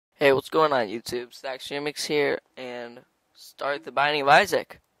Hey, what's going on YouTube? Stack Streamix here, and start the Binding of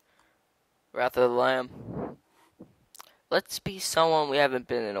Isaac. Wrath of the Lamb. Let's be someone we haven't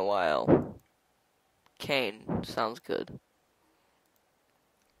been in a while. Cain, sounds good.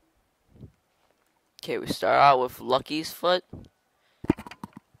 Okay, we start out with Lucky's foot.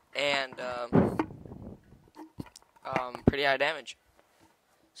 And, pretty high damage.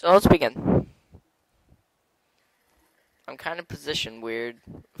 So let's begin. I'm kind of positioned weird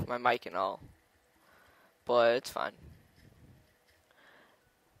with my mic and all. But it's fine.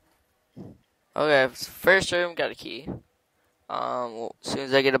 Okay, first room, got a key. Well, as soon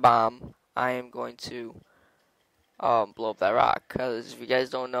as I get a bomb, I am going to blow up that rock. Cause if you guys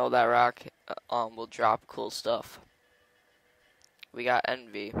don't know, that rock will drop cool stuff. We got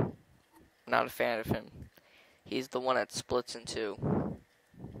Envy. Not a fan of him. He's the one that splits in two.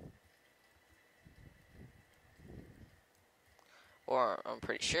 Or I'm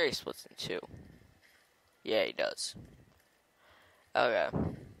pretty sure he splits in two. Yeah, he does. Okay.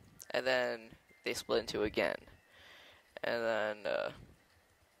 And then they split in two again. And then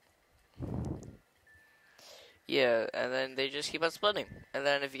yeah, and then they just keep on splitting. And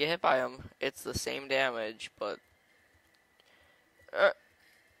then if you get hit by them, it's the same damage, but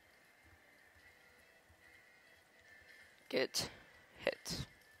get hit.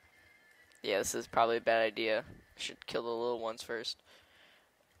 Yeah, this is probably a bad idea. I should kill the little ones first.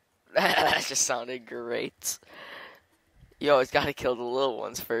 That just sounded great. You always gotta kill the little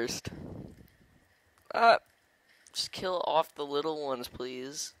ones first. Just kill off the little ones,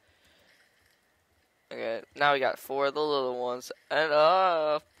 please. Okay, now we got 4 of the little ones, and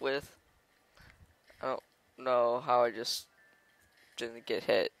up with, I don't know how I just didn't get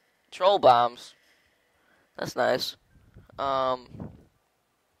hit. Troll bombs. That's nice.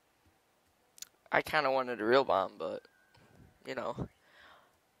 I kind of wanted a real bomb, but, you know.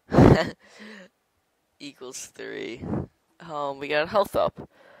 Equals 3. We got health up.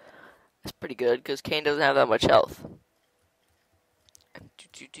 That's pretty good, because Cain doesn't have that much health.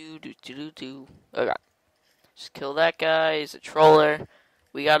 Okay. Just kill that guy. He's a troller.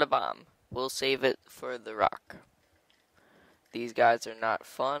 We got a bomb. We'll save it for the rock. These guys are not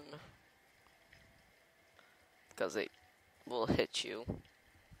fun. Because they will hit you.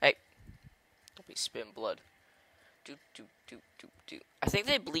 Hey. Don't be spitting blood. I think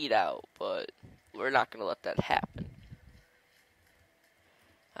they bleed out, but we're not going to let that happen.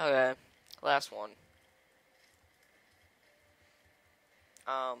 Okay. Last one.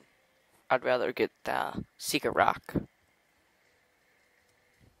 I'd rather get the secret rock.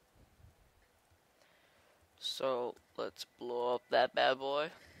 So, let's blow up that bad boy.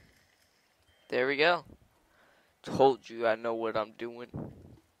 There we go. Told you I know what I'm doing.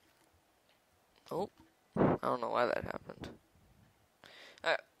 Oh, I don't know why that happened.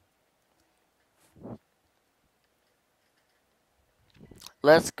 Alright.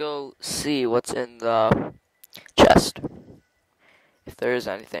 Let's go see what's in the chest. If there is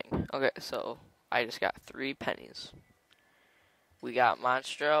anything. Okay, so I just got 3 pennies. We got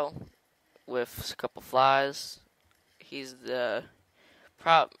Monstro with a couple flies. He's the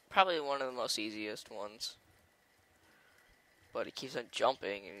probably one of the most easiest ones. But he keeps on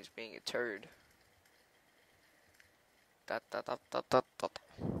jumping and he's being a turd.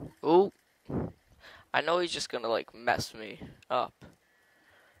 Ooh. I know he's just gonna like mess me up.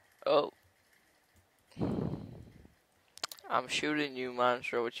 Oh. I'm shooting you,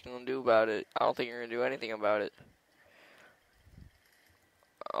 Monstro. What you gonna do about it? I don't think you're gonna do anything about it.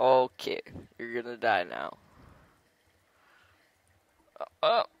 Okay. You're gonna die now.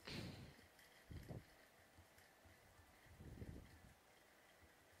 Oh.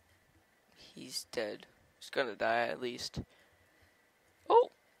 He's dead. He's gonna die at least.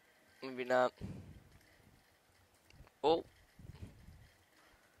 Oh. Maybe not. Oh.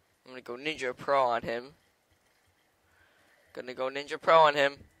 I'm gonna go Ninja Pro on him. Gonna go Ninja Pro on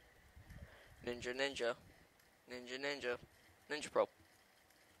him. Ninja. Ninja Pro.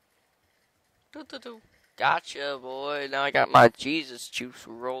 Gotcha, boy. Now I got my Jesus juice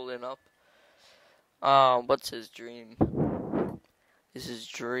rolling up. What's his dream? Is his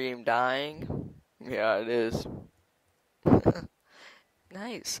dream dying? Yeah, it is.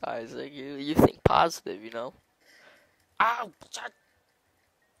 Nice, Isaac. You think positive, you know? Ow!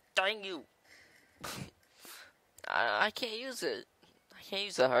 Dang you! I can't use it. I can't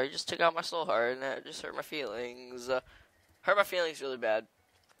use that heart. It just took out my soul heart, and that just hurt my feelings. Hurt my feelings really bad.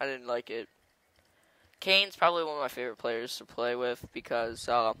 I didn't like it. Cain's probably one of my favorite players to play with because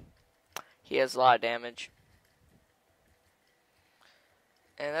he has a lot of damage.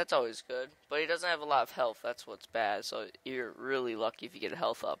 and that's always good. But he doesn't have a lot of health. That's what's bad. So you're really lucky if you get a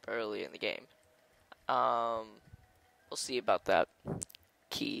health up early in the game. We'll see about that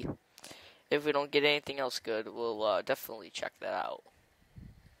key. If we don't get anything else good, we'll definitely check that out.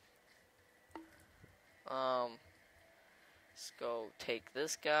 Let's go take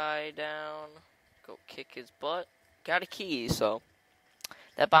this guy down. Go kick his butt. Got a key, so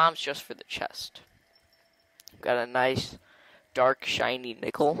that bomb's just for the chest. Got a nice, dark, shiny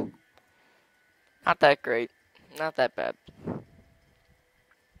nickel. Not that great. Not that bad.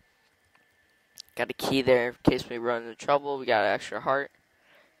 Got a key there in case we run into trouble. We got an extra heart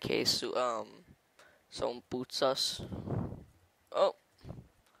in case someone boots us. Oh.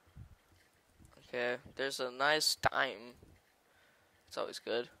 Okay, there's a nice dime. It's always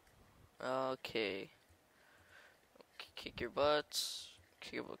good. Okay. Kick your butts.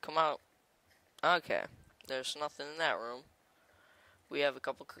 Come out. Okay. There's nothing in that room. We have a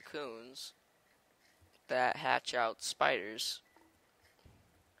couple cocoons that hatch out spiders.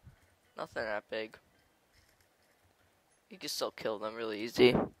 Nothing that big. You can still kill them really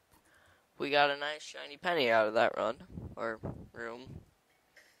easy. We got a nice shiny penny out of that run. Or room.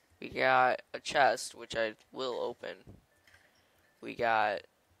 We got a chest, which I will open. We got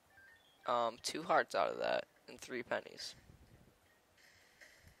 2 hearts out of that and 3 pennies.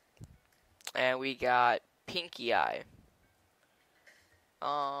 And we got Pinky Eye.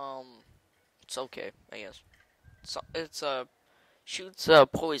 It's okay, I guess. It's shoots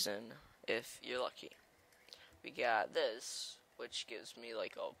poison if you're lucky. We got this, which gives me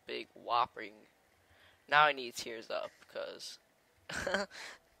like a big whopping. Now I need tears up because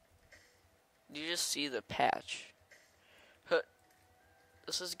you just see the patch.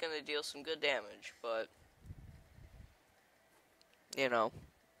 This is gonna deal some good damage, but you know,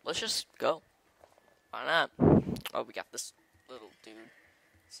 let's just go. Why not? Oh, we got this little dude.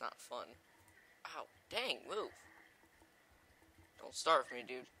 It's not fun. Ow, dang, move. Don't start with me,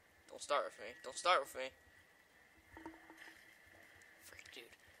 dude. Don't start with me. Don't start with me. Freak, dude.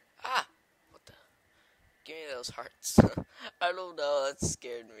 Ah! What the? Give me those hearts. I don't know, that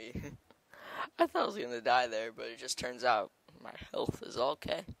scared me. I thought I was gonna die there, but it just turns out my health is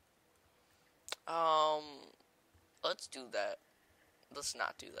okay. Let's do that. Let's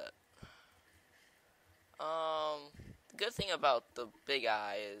not do that. The good thing about the big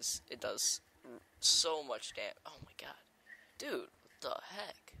eye is it does so much damage. Oh my god. Dude, what the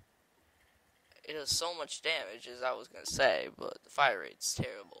heck? It does so much damage, as I was gonna say, but the fire rate's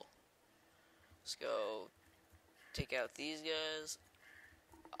terrible. Let's go take out these guys.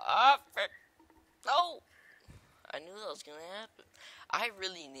 Ah, frick. No! I knew that was gonna happen. I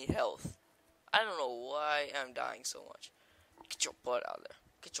really need health. I don't know why I'm dying so much. Get your butt out there.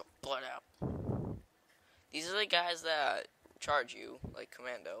 Get your butt out. These are the guys that charge you, like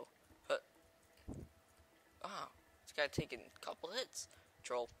Commando. But, this guy taking a couple hits.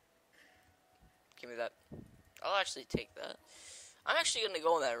 Troll. Give me that. I'll actually take that. I'm actually gonna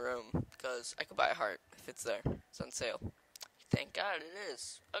go in that room, because I could buy a heart if it's there. It's on sale. Thank God it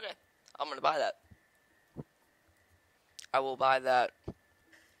is. Okay, I'm gonna buy that. I will buy that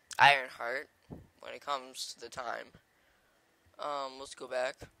iron heart when it comes to the time. Let's go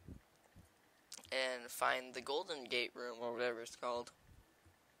back and find the Golden Gate room, or whatever it's called.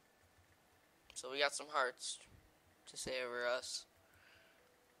 So we got some hearts to savor us.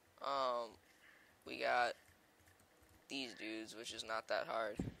 We got these dudes, which is not that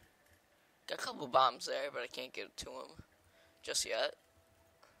hard. Got a couple bombs there, but I can't get to them just yet.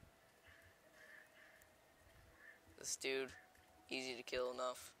 This dude, easy to kill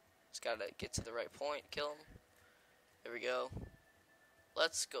enough. Just gotta get to the right point, kill him. There we go.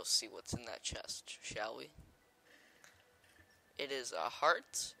 Let's go see what's in that chest, shall we? It is a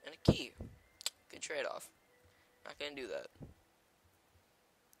heart and a key. Good trade-off. Not gonna do that.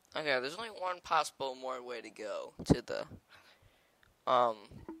 Okay, there's only one possible more way to go to the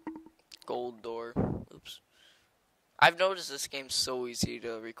gold door. Oops. I've noticed this game's so easy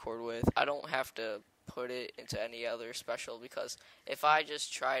to record with. I don't have to put it into any other special, because if I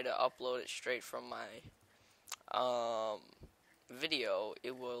just try to upload it straight from my video,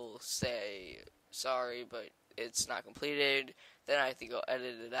 it will say sorry, but it's not completed. Then I have to go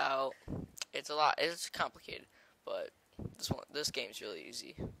edit it out. It's a lot. It's complicated, but this game's really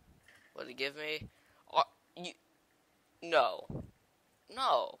easy. What did it give me? Oh, no.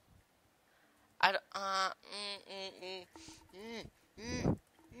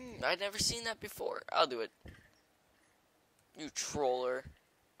 I've never seen that before. I'll do it. You troller.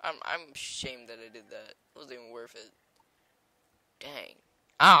 I'm ashamed that I did that. It wasn't even worth it. Dang.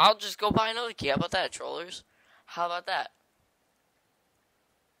 I'll just go buy another key. How about that, trollers? How about that?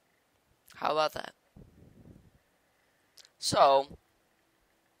 How about that? So,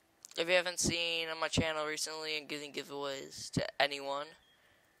 if you haven't seen on my channel recently and giving giveaways to anyone,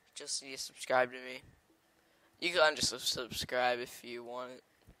 just need to subscribe to me. You can just subscribe if you want it,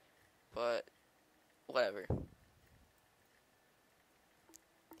 but whatever.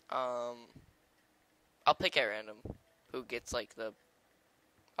 I'll pick at random who gets like the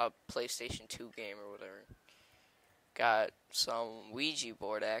PlayStation 2 game or whatever. Got some Ouija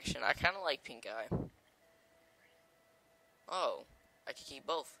board action. I kind of like pink eye. Oh, I can keep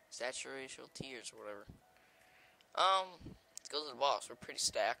both. Saturational tears or whatever. Let's go to the boss. We're pretty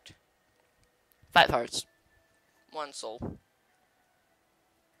stacked. 5 hearts. 1 soul.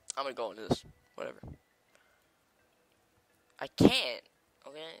 I'm gonna go into this. Whatever. I can't.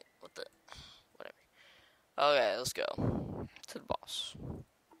 Okay, what the... Whatever. Okay, let's go. To the boss.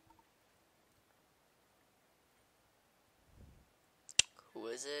 Who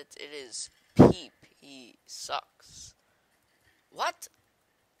is it? It is Peep. He sucks. What?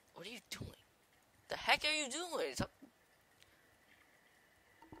 What are you doing? The heck are you doing? Stop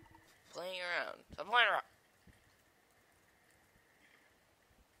playing around. Stop playing around.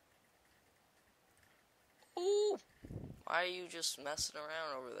 Ooh. Why are you just messing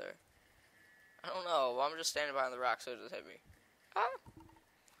around over there? I don't know. I'm just standing behind the rock, so it just hit me. Ah.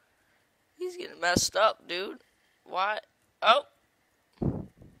 He's getting messed up, dude. Why? Oh.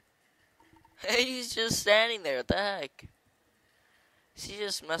 He's just standing there. What the heck? Is he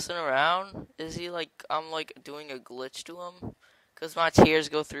just messing around? Is he like, I'm like doing a glitch to him? Because my tears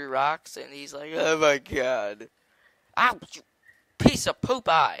go through rocks and he's like, oh my god. Ow, you piece of poop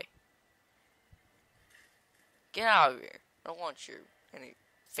eye. Get out of here. I don't want your any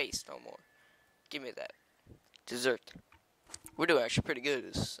face no more. Give me that. Dessert. We're doing actually pretty good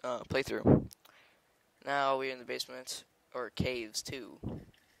this playthrough. Now we're in the basement. Or caves too.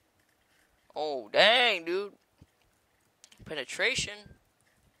 Oh, dang, dude. Penetration.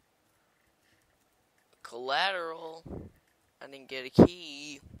 Collateral. I didn't get a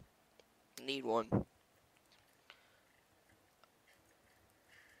key. Need one.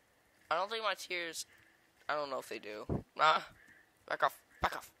 I don't think my tears... I don't know if they do. Nah. Back off.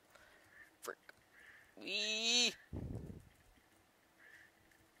 Back off. Frick. Wee.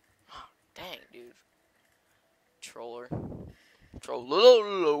 Oh, dang, dude. Troller.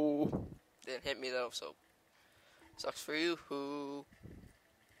 Troller. Didn't hit me, though, so... Sucks for you. Who?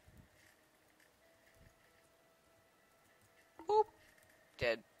 Boop.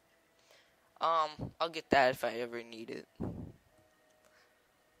 Dead. I'll get that if I ever need it.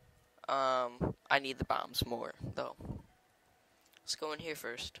 I need the bombs more, though. Let's go in here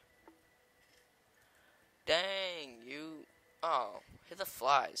first. Dang, you... Oh, hit the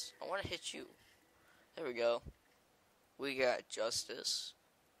flies. I want to hit you. There we go. We got justice.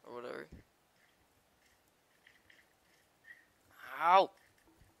 Or whatever. Ow!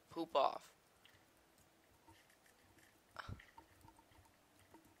 Poop off.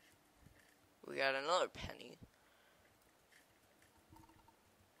 We got another penny.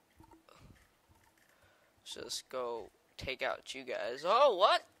 Just go take out you guys. Oh,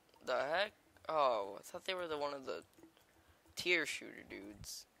 what the heck? Oh, I thought they were one of the tier shooter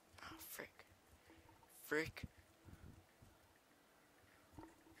dudes. Oh, frick. Frick.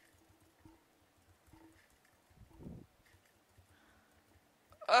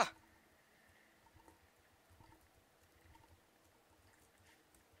 Ah!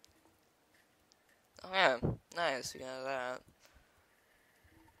 Oh, yeah. Nice, we got that.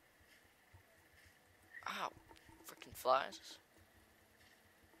 Ow. Freaking flies.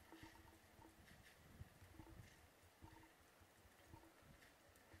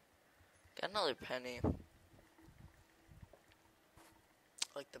 Got another penny.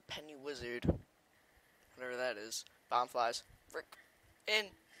 Like the penny wizard. Whatever that is. Bomb flies. Frick. In.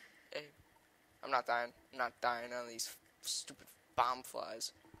 Hey. I'm not dying. I'm not dying on these stupid bomb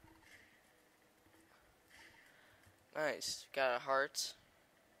flies. Nice. Got a heart.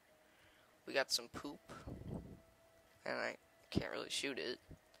 We got some poop. And I can't really shoot it.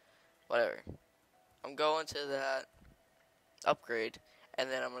 Whatever. I'm going to that upgrade. And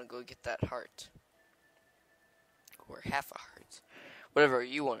then I'm going to go get that heart. Or half a heart. Whatever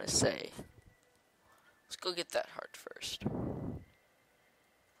you want to say. Let's go get that heart first.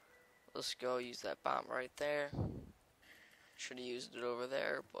 Let's go use that bomb right there. Should have used it over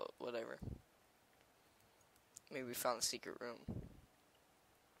there, but whatever. Maybe we found the secret room.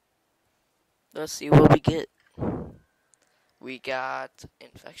 Let's see what we get. We got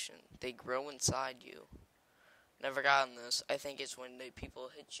infection. They grow inside you. Never gotten this. I think it's when people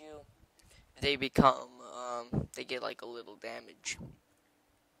hit you, they become, they get like a little damage.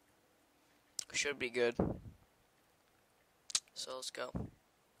 Should be good. So let's go.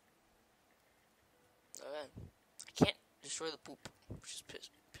 Okay. I can't destroy the poop, which is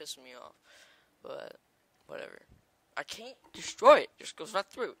pissing me off. But whatever. I can't destroy it. Just goes right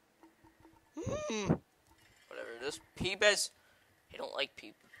through. Whatever. This peep is. He don't like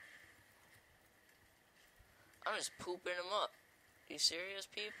peep. I'm just pooping him up. Are you serious,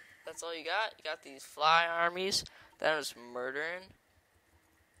 peep? That's all you got? You got these fly armies that I'm just murdering?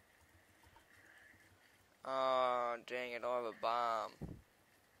 Oh, dang, I don't have a bomb.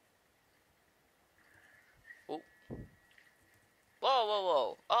 Oh. Whoa, whoa,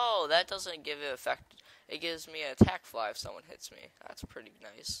 whoa. Oh, that doesn't give it effect. It gives me an attack fly if someone hits me. That's pretty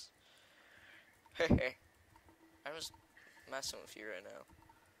nice. Hey, I'm just messing with you right now.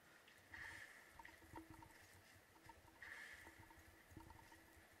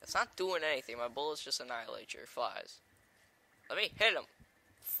 It's not doing anything. My bullets just annihilate your flies. Let me hit them.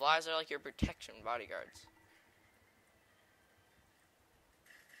 Flies are like your protection bodyguards.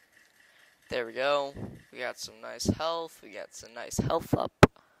 There we go. We got some nice health. We got some nice health up.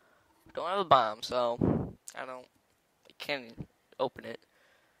 We don't have a bomb, so I can't open it.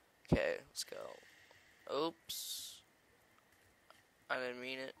 Okay, let's go. Oops. I didn't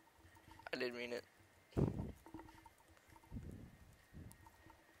mean it. I didn't mean it.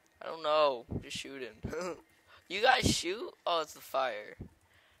 I don't know. Just shooting. You guys shoot? Oh, it's the fire.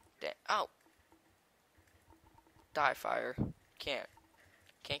 Damn. Ow. Die, fire. Can't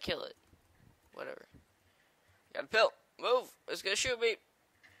kill it. Whatever. Got a pill. Move. It's gonna shoot me.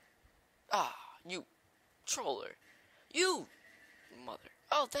 Ah, you troller. You mother.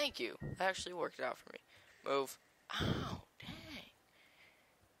 Oh, thank you. That actually worked out for me. Move. Ow, dang.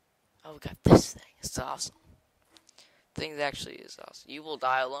 Oh, we got this thing. It's awesome. Thing actually is awesome. You will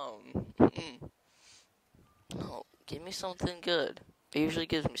die alone. No, give me something good. It usually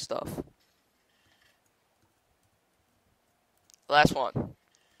gives me stuff. Last one.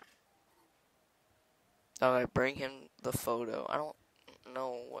 Alright, bring him the photo. I don't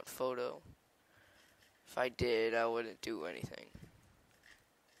know what photo. If I did, I wouldn't do anything.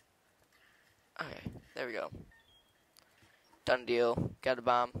 Okay, there we go. Done deal. Got a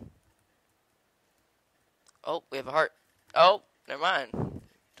bomb. Oh, we have a heart. Oh, never mind.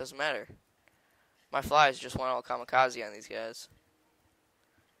 Doesn't matter. My flies just went all kamikaze on these guys.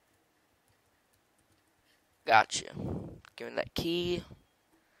 Gotcha. Give me that key.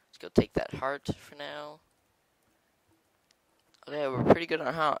 Let's go take that heart for now. Okay, we're pretty good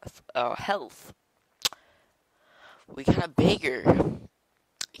on health. We got a beggar.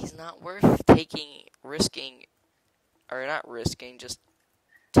 He's not worth risking, or not risking, just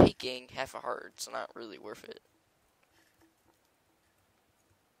taking half a heart. It's not really worth it.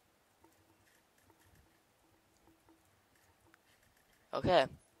 Okay,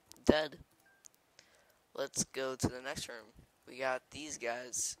 dead. Let's go to the next room. We got these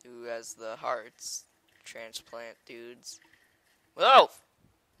guys who has the hearts. Transplant dudes. Whoa!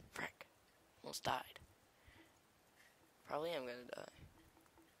 Frick. Almost died. Probably am gonna die.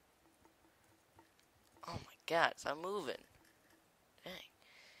 Oh my god, stop moving.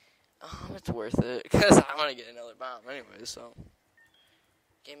 Dang. It's worth it. Because I want to get another bomb anyway, so.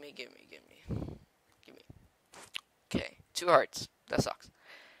 Gimme. Okay, 2 hearts. That sucks.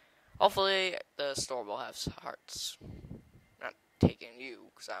 Hopefully, the store will have hearts. Not taking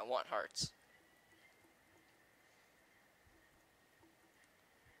you, because I want hearts.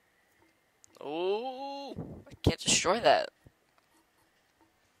 Oh, I can't destroy that.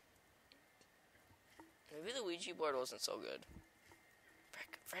 Maybe the Ouija board wasn't so good. Frick.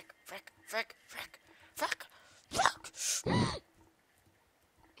 I'm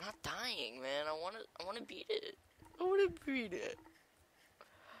not dying, man. I wanna beat it.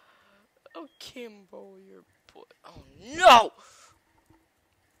 Oh, Kimbo, your boy. Oh no!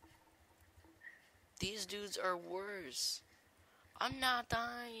 These dudes are worse. I'm not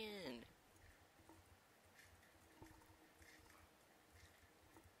dying.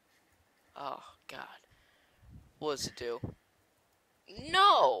 Oh god. What does it do?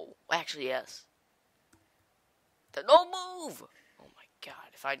 No! Actually, yes. No move! Oh my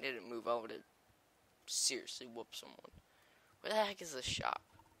god. If I didn't move, I would have seriously whooped someone. Where the heck is the shop?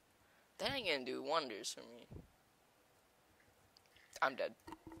 That ain't gonna do wonders for me. I'm dead.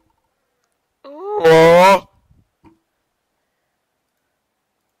 Oh.